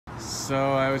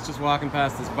So I was just walking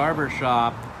past this barber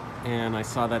shop and I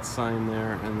saw that sign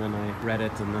there, and then I read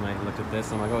it, and then I looked at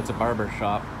this. I'm like, oh, it's a barber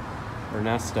shop,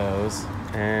 Ernesto's.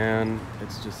 And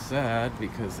it's just sad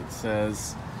because it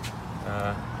says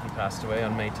he passed away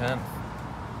on May 10th,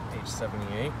 age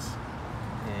 78.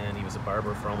 And he was a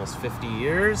barber for almost 50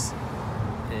 years.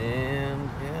 And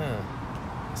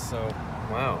yeah, so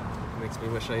wow, it makes me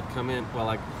wish I'd come in. Well,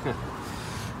 like,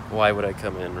 why would I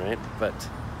come in, right? But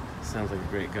sounds like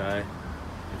a great guy.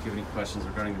 If you have any questions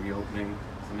regarding the reopening,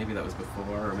 so maybe that was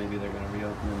before, or maybe they're going to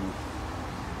reopen.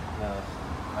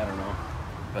 I don't know.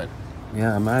 But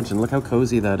yeah, imagine, look how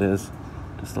cozy that is.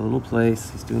 Just a little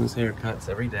place. He's doing his haircuts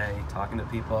every day, talking to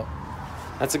people.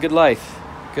 That's a good life.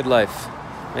 Good life.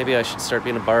 Maybe I should start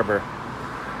being a barber.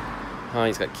 Oh,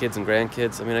 he's got kids and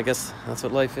grandkids. I mean, I guess that's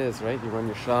what life is, right? You run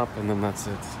your shop and then that's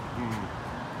it.